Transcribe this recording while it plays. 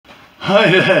Hi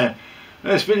there.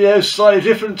 This video is slightly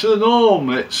different to the norm.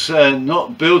 It's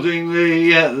not building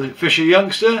the Fisher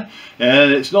Youngster,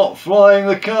 and it's not flying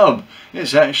the Cub.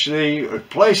 It's actually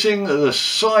replacing the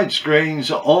side screens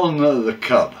on the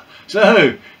Cub.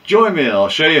 So join me and I'll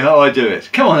show you how I do it.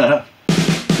 Come on now.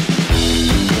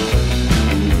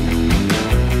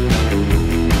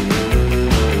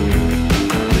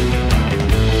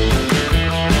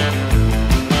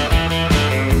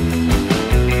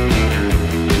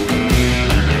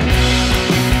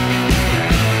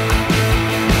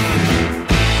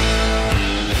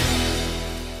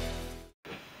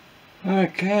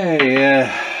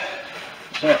 Okay,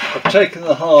 so I've taken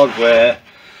the hardware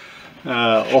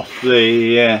off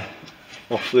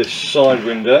this side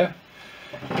window.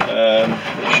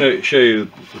 Show you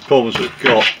the problems we've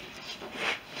got.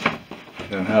 I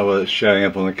don't know how well it's showing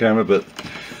up on the camera, but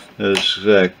there's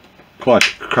quite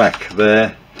a crack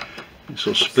there. It's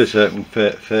sort of split open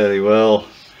fairly well.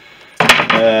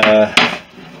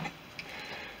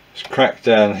 It's cracked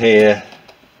down here.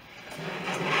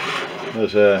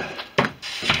 There's a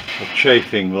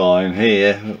chafing line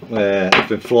here where I've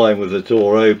been flying with the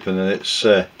door open, and it's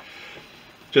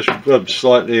just rubbed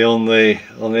slightly on the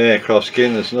aircraft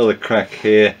skin. There's another crack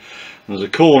here, and there's a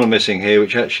corner missing here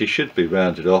which actually should be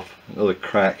rounded off. Another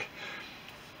crack.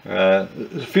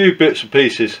 There's a few bits and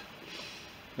pieces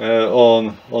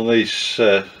on these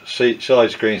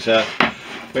side screens now,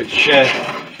 which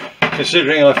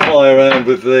considering I fly around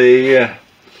with them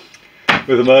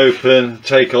open,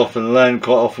 take off and land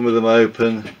quite often with them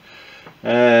open,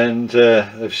 and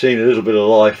they've seen a little bit of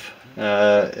life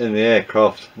in the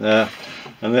aircraft now,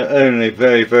 and they're only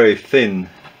very, very thin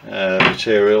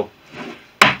material.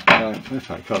 In fact,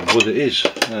 I can't remember what it is.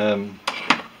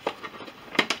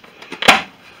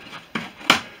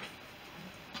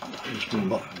 Just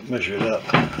measure it up.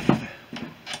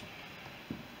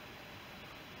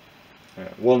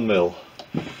 1 mil.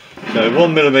 So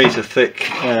 1 millimetre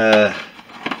thick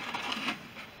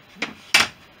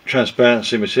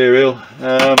transparency material.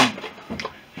 Yeah,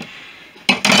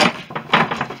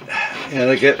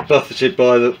 they get buffeted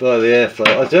by the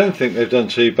airflow. I don't think they've done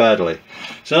too badly.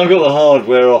 So I've got the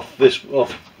hardware off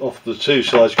the two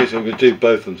side screens. I'm going to do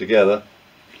both of them together.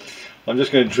 I'm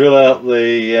just going to drill out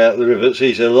the rivets.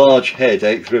 These are large head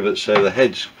 1/8 rivets, so the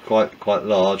head's quite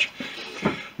large.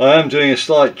 I am doing a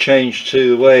slight change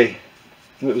to the way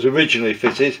it was originally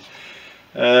fitted.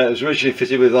 It was originally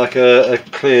fitted with like a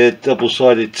clear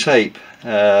double-sided tape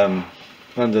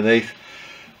underneath,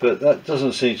 but that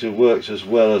doesn't seem to have worked as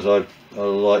well as I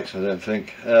liked, I don't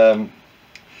think.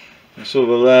 It sort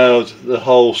of allowed the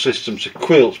whole system to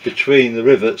quilt between the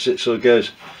rivets. It sort of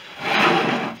goes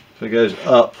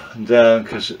up and down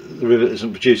because the rivet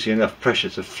isn't producing enough pressure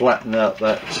to flatten out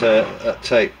that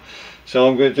tape. So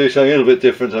I'm going to do something a little bit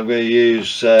different. I'm going to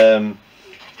use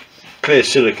clear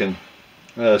silicone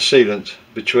sealant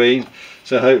between,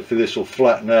 so hopefully this will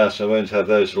flatten out so I won't have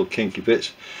those little kinky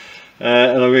bits,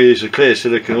 and I'm going to use the clear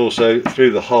silicone also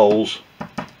through the holes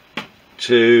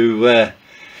to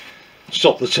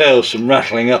stop the tails from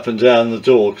rattling up and down the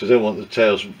door, because I don't want the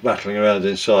tails rattling around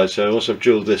inside. So once I've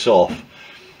drilled this off,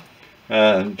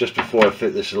 and just before I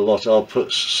fit this a lot, I'll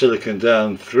put silicone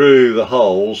down through the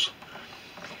holes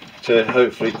to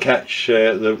hopefully catch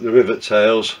the rivet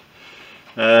tails.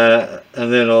 And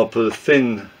then I'll put a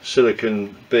thin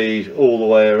silicone bead all the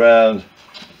way around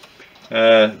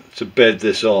to bed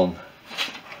this on.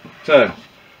 So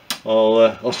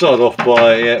I'll start off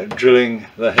by drilling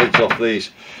the heads off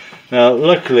these. Now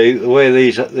luckily the way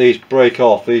these break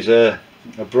off, these are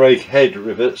break head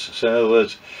rivets, so in other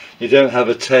words you don't have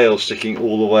a tail sticking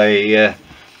all the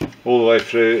way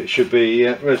through. It should be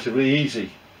relatively easy,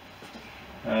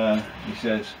 he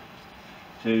says,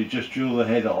 to just drill the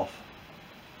head off.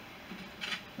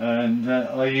 And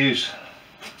I use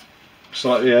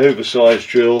slightly oversized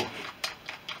drill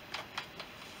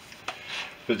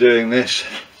for doing this.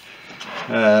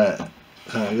 So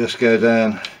I just go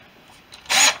down.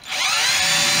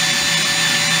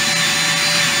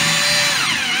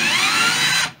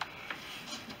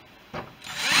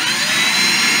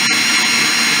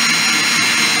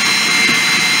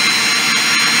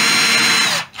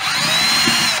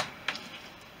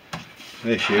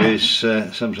 The issue is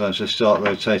sometimes they start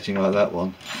rotating like that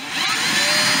one.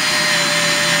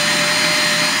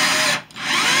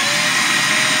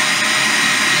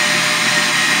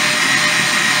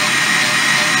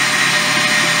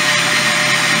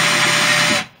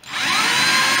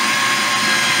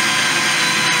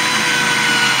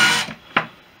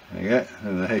 There you go,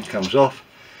 and the head comes off.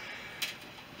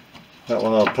 That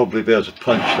one I'll probably be able to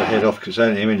punch the head off because it's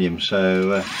aluminium,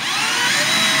 so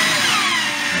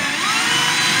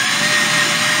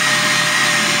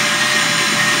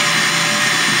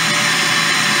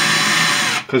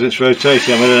because it's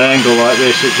rotating, I'm at an angle like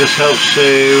this, it just helps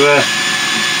to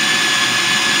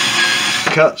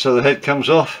cut so the head comes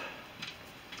off.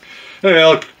 Anyway,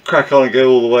 I'll crack on and go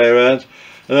all the way around,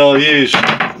 and I'll use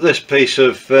this piece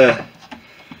of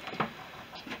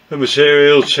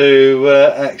material to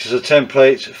act as a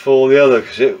template for the other,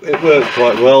 because it worked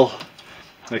quite well.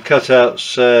 The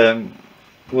cutouts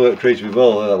worked reasonably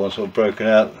well. That one's sort of broken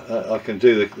out. I can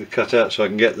do the cutout so I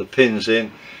can get the pins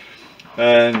in,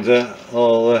 and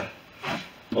I'll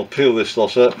peel this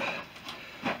lot up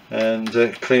and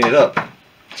clean it up.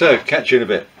 So catch you in a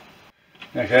bit.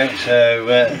 Okay, so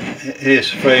here's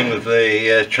the frame with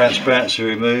the transparency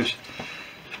removed.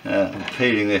 I'm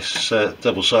peeling this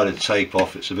double-sided tape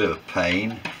off. It's a bit of a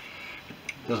pain.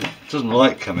 Doesn't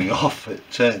like coming off. It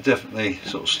definitely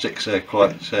sort of sticks there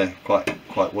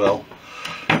quite well.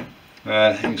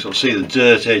 You can sort of see the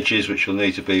dirt edges, which will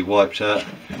need to be wiped out.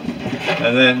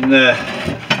 And then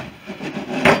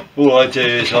all I do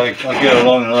is I go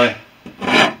along and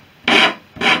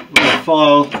with a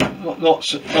file, not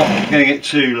getting it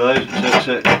too low,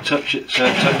 so it touches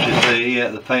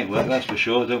the paintwork. That's for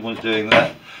sure. I don't want doing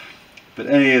that. But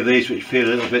any of these which feel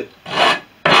a little bit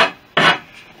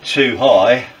too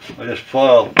high, I just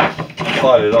file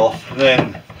it off. And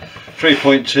then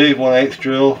 3.2 1/8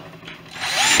 drill.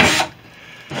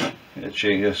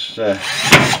 Actually, just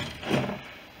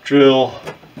drill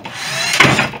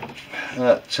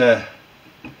that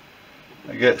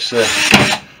gets the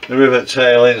rivet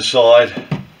tail inside.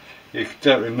 You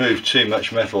don't remove too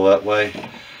much metal that way.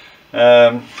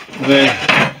 Then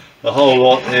the whole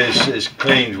lot is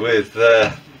cleaned with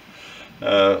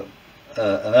an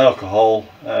alcohol.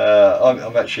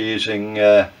 I'm actually using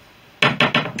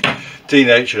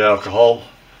denatured alcohol.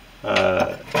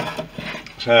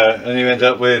 And you end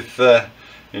up with,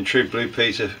 in true Blue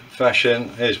Peter fashion,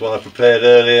 here's one I prepared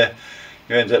earlier,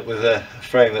 you end up with a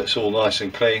frame that's all nice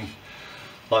and clean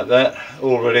like that.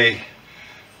 Already,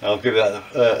 I'll give that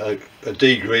a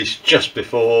degrease just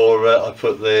before I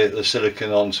put the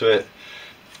silicone onto it,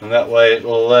 and that way it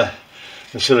will, the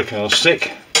silicone will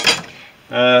stick.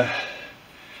 And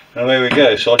there we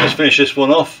go. So I'll just finish this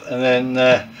one off, and then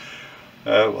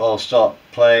I'll start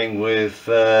playing with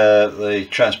the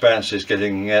transparencies,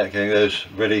 getting those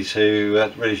ready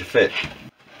to fit.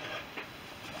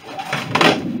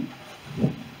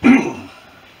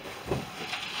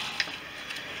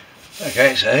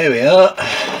 Okay, so here we are.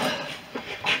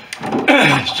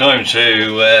 It's time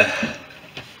to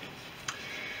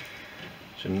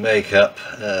make up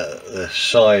the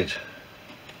side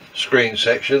screen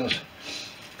sections.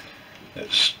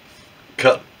 It's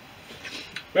cut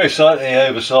very slightly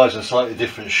oversized and slightly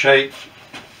different shape.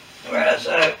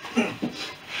 So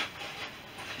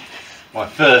my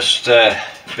first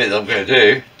bit that I'm going to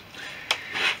do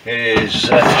is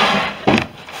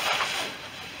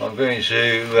I'm going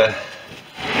to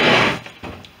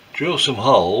drill some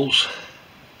holes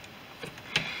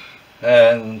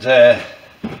and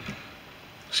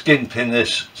skin pin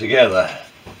this together.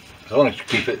 So I want to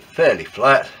keep it fairly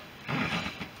flat.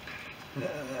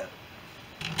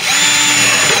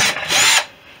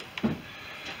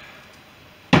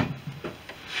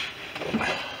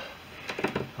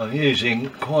 I'm using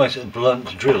quite a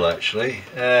blunt drill actually,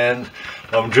 and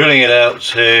I'm drilling it out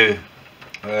to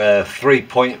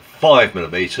 3.5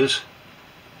 millimeters,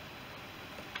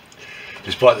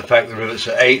 despite the fact the rivets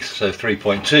are 8, so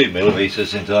 3.2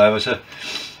 millimeters in diameter,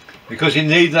 because you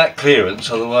need that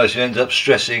clearance, otherwise you end up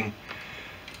stressing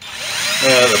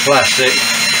the plastic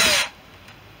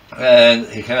and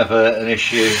you can have an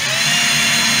issue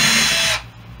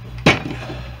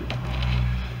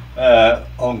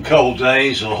on cold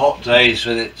days or hot days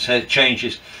when it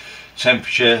changes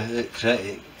temperature. It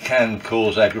can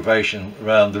cause aggravation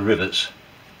around the rivets,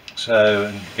 so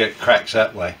and get cracks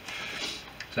that way.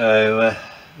 So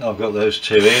I've got those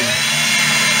two in.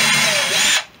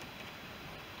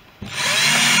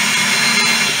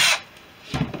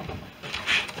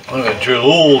 I'm going to drill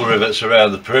all the rivets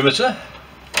around the perimeter.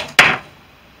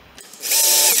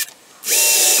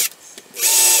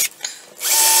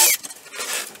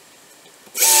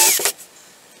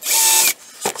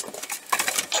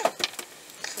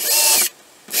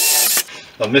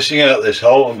 I'm missing out this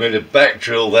hole. I'm going to back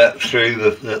drill that through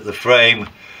the frame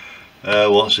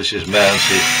once this is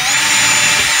mounted.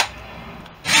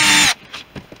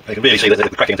 You can really see the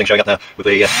cracking thing showing up now with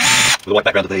the white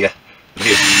background of the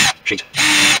new sheet.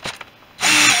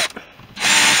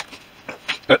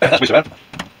 That's moved around.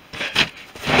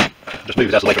 Just move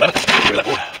it out of the way for a moment. Get rid of that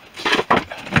board.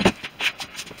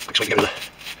 Quick swing, get rid of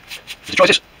the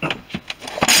choices.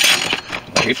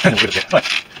 Right.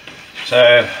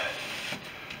 So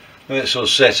When it's all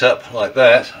set up like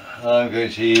that, I'm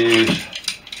going to use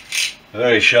a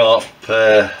very sharp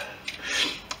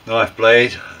knife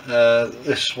blade.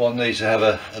 This one needs to have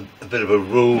a bit of a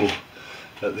rule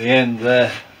at the end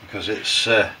there, because it's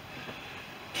the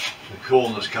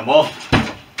corners come off.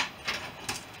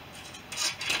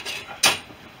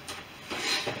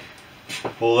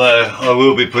 Although I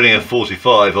will be putting a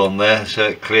 45 on there, so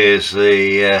it clears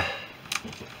the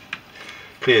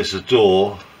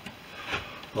door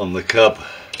on the cub.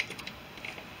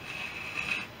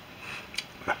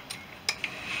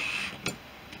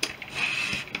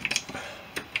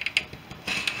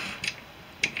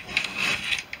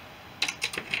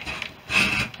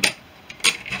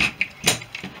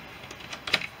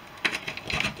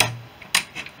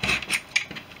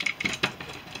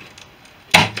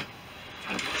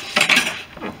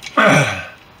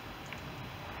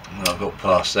 I've got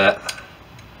past that.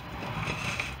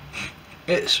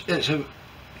 It's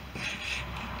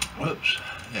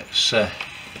a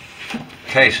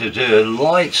case of doing a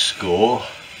light score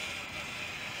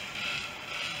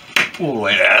all the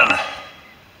way down.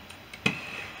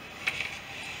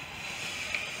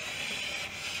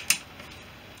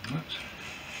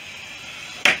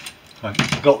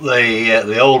 I've got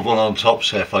the old one on top,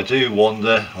 so if I do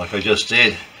wander like I just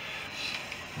did,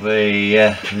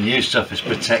 the new stuff is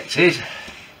protected.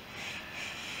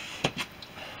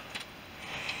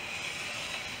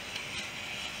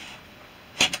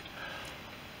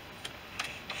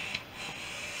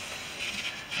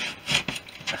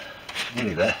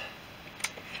 Nearly there.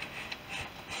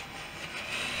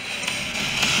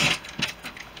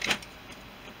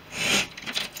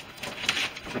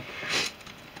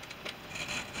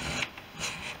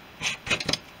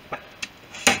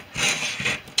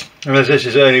 And as this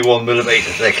is only 1mm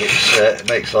thick, it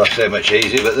makes life so much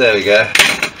easier, but there we go.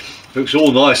 Looks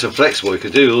all nice and flexible. You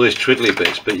could do all these twiddly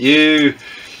bits, but you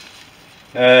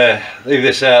leave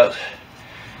this out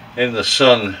in the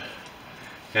sun.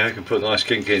 You can put a nice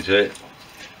kink into it.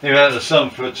 Leave it out in the sun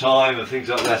for a time and things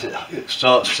like that. It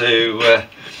starts to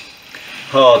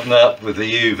harden up with the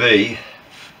UV,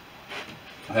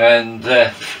 and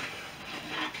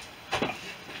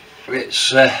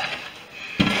it's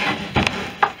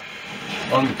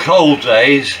on cold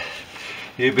days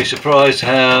you'd be surprised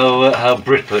how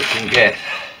brittle it can get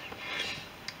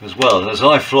as well. As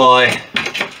I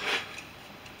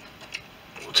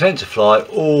tend to fly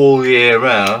all year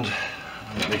round.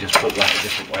 Let me just put that a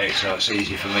different way so it's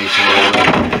easy for me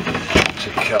to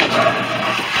cut.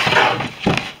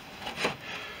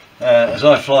 As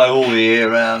I fly all the year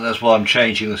round, that's why I'm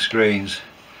changing the screens,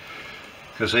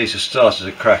 because these have started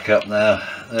to crack up now.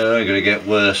 They're only going to get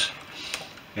worse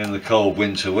in the cold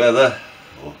winter weather.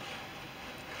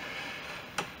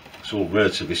 It's all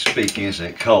relatively speaking, isn't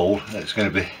it, cold. It's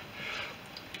going to be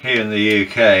here in the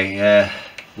UK.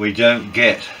 We don't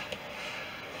get,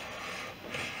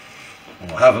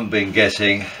 or haven't been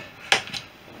getting,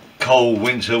 cold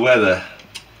winter weather,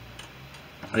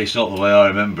 at least not the way I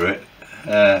remember it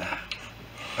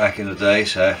back in the day.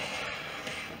 So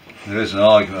there is an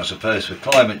argument, I suppose, for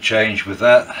climate change with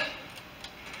that,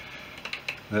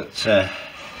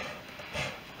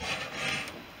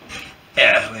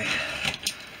 yeah,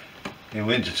 in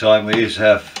winter time we used to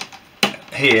have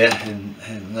here in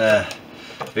the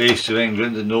east of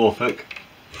England and Norfolk,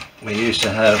 we used to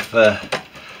have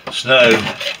snow,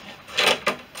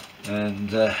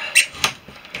 and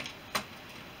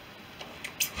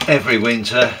every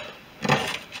winter,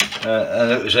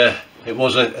 and it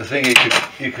was a thing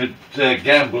you could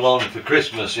gamble on for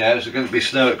Christmas. Yeah, it was going to be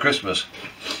snow at Christmas,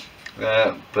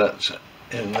 but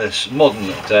in this modern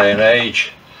day and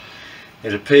age,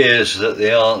 it appears that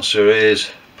the answer is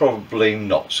probably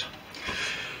not.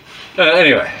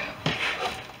 Anyway,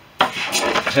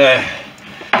 so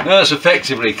now it's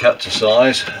effectively cut to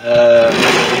size.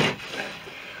 I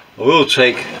will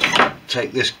take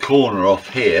this corner off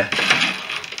here,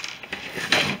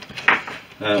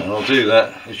 and I'll do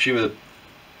that actually with a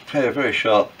pair of very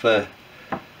sharp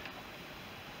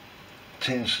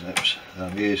tin snips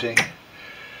that I'm using.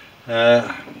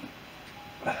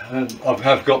 And I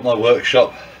have got my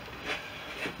workshop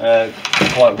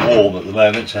quite warm at the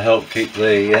moment to help keep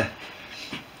the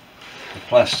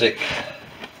plastic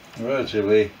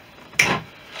relatively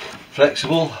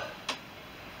flexible.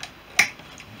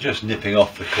 Just nipping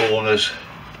off the corners,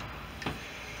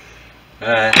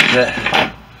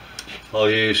 and I'll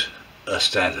use a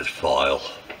standard file.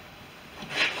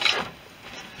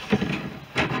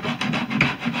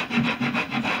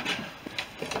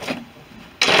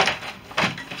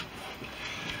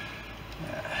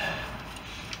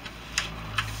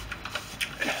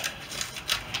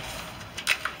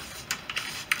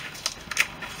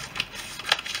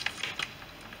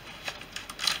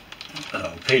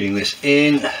 feeding this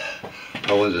in.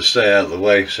 I wanted to stay out of the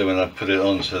way so when I put it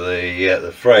onto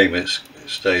the frame it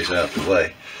stays out of the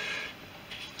way.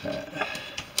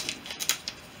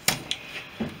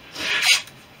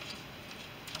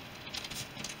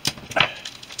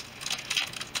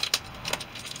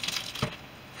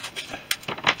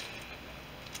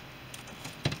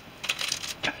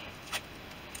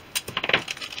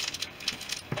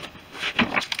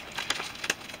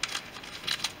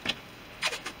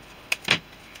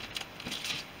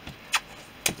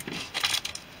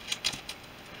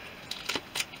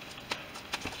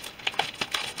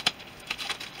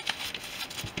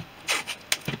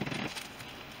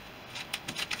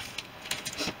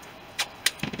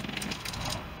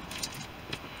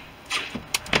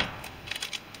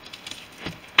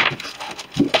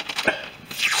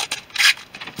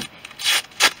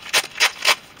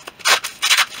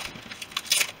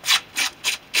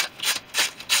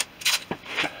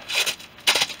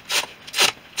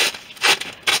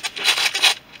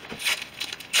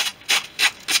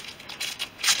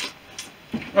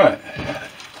 Right,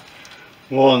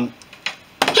 one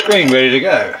screen ready to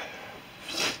go.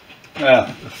 Now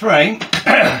the frame,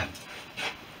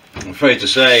 I'm afraid to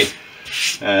say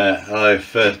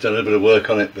I've done a little bit of work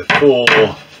on it before.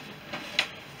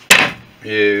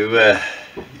 You're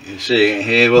seeing it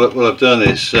here. What I've done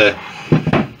is,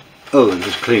 I'm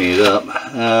just cleaning it up.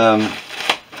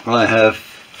 I have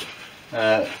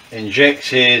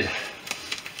injected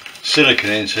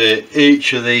silicone into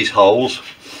each of these holes,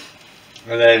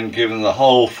 and then given the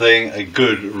whole thing a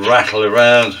good rattle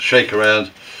around, shake around,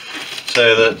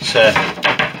 so that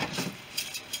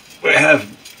we have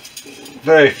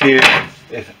very few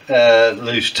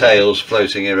loose tails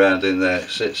floating around in there.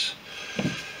 So it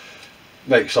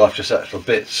makes life just that little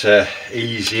bit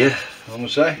easier, I would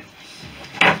say.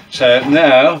 So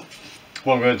now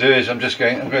what I'm going to do is I'm going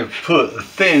to put a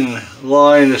thin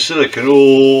line of silicone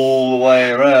all the way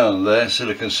around there,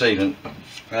 silicone sealant.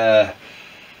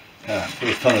 For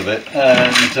the fun of it,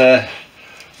 and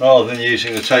rather than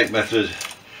using the tape method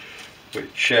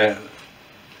which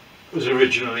was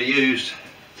originally used.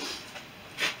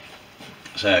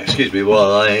 So excuse me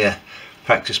while I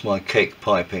practice my cake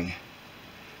piping.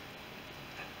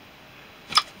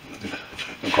 I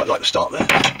don't quite like the start there.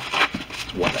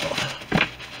 Let's wipe that off.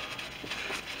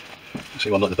 See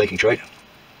why I'm not in the baking tray.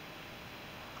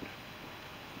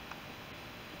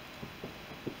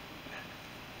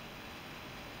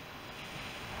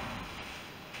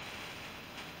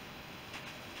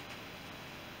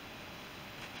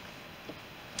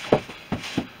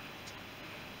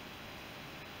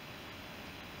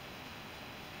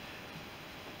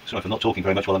 Sorry for not talking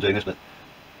very much while I'm doing this, but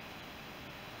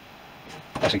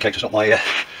icing cakes is not my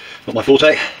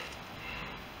forte.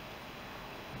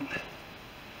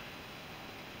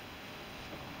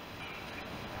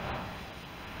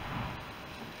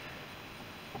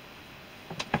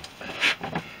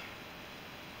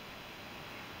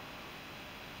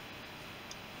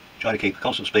 Try to keep a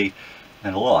constant speed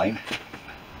and a line.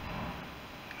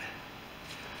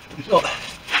 It's not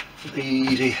as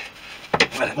easy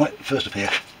as it might first appear.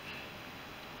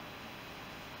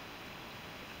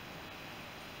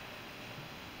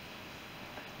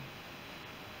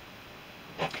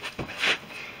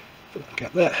 Put that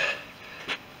gap there.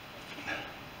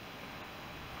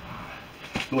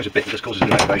 Always a bit that just causes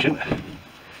an aggravation.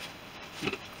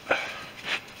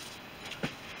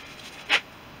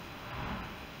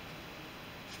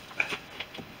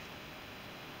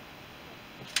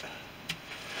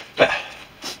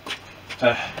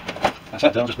 That's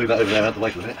that done. I'll just move that over there out of the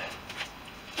way for a bit.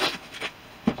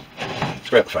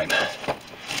 Screw out the frame.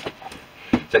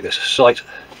 Take this sight.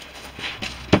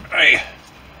 Hey,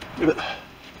 move it.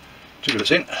 2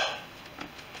 rivets in.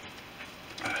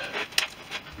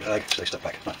 Stay stuck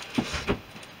back.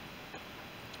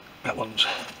 That one's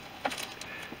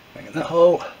going in that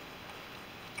hole,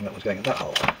 and that one's going in that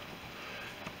hole.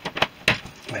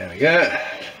 There we go.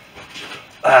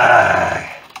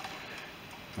 Ah,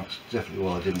 that's definitely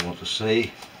what I didn't want to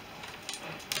see.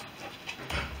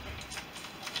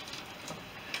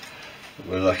 But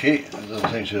we're lucky, it doesn't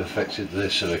seem to have affected the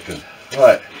silicone.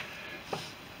 Right.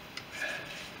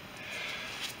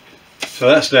 So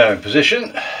that's now in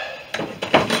position.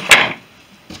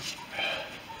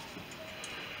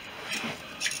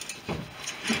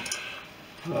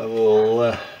 I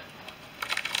will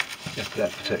get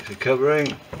that protective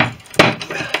covering.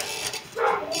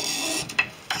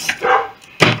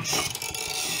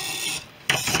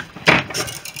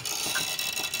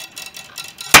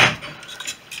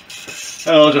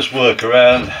 And I'll just work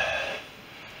around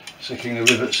sticking the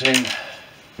rivets in.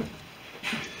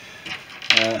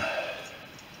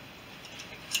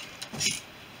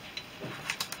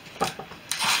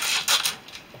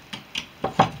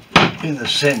 in the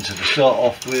centre to start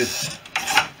off with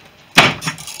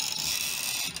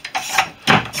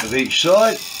of each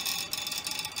side.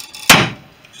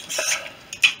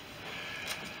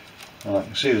 I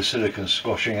can see the silicone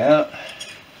squashing out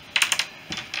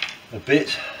a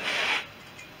bit.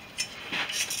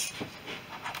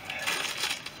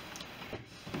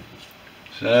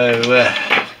 So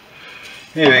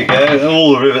here we go,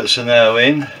 all the rivets are now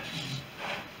in,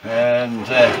 and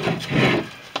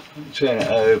turn it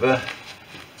over.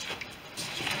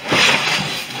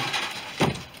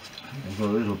 I've got a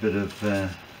little bit of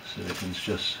silicone's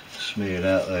just smeared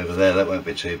out over there, that won't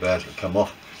be too bad, it'll come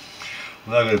off.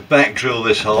 I'm now going to back drill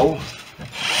this hole.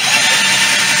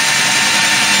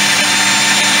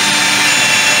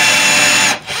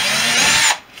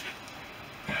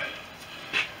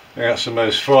 That's the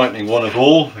most frightening one of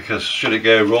all, because should it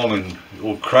go wrong and it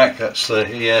will crack, that's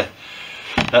the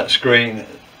that screen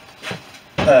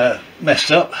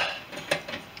messed up.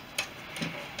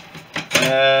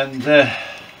 And so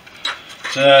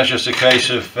now it's just a case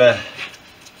of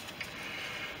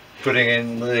putting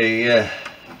in the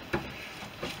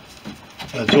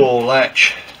door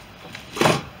latch.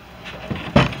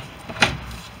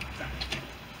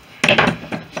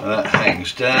 That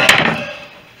hangs down.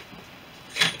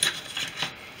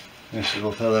 This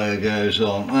little fellow goes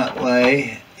on that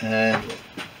way, and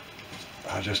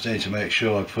I just need to make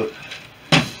sure I put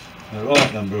the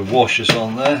right number of washers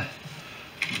on there.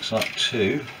 Looks like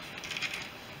 2.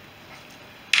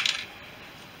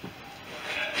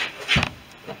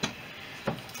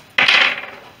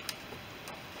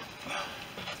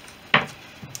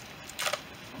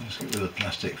 Let's get rid of the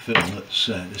plastic film that's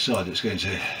decided it's going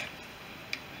to.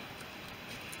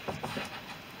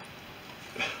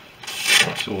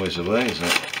 It's always the way, isn't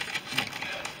it?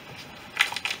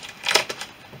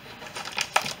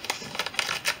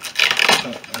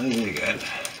 There you go.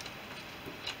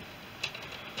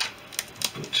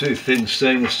 Put 2 thin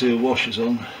stainless steel washers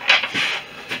on.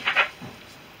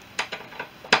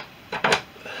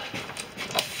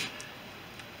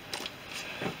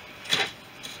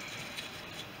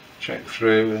 Check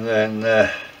through, and then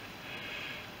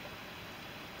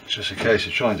it's just a case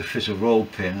of trying to fit a roll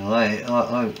pin, and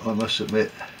I must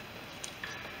admit,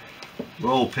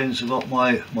 roll pins are not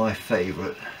my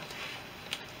favourite.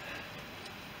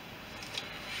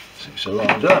 Seems to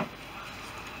lined up.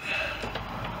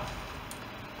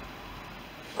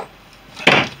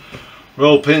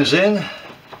 Roll pins in.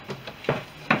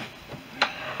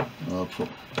 I'll put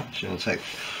shell tape,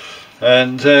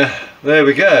 and there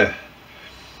we go.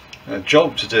 A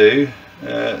job to do.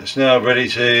 It's now ready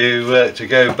to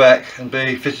go back and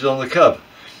be fitted on the Kub.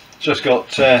 Just got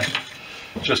 2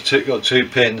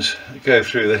 pins that go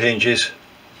through the hinges,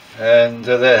 and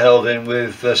they're held in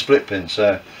with split pins,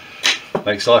 so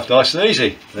makes life nice and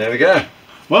easy. There we go.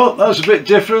 Well, that was a bit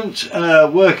different,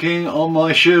 working on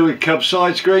my Sherwood Kub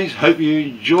side screens. Hope you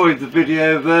enjoyed the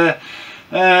video there,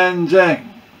 and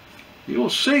you'll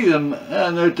see them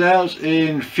no doubt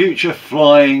in future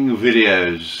flying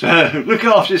videos. So look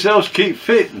after yourselves, keep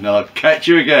fit, and I'll catch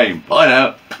you again. Bye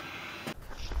now.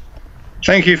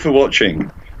 Thank you for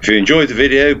watching. If you enjoyed the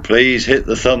video, please hit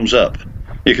the thumbs up.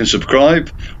 You can subscribe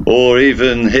or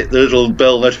even hit the little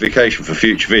bell notification for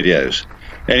future videos.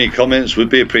 Any comments would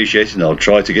be appreciated, and I'll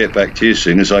try to get back to you as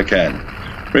soon as I can.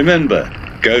 Remember,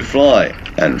 go fly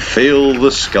and feel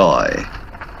the sky.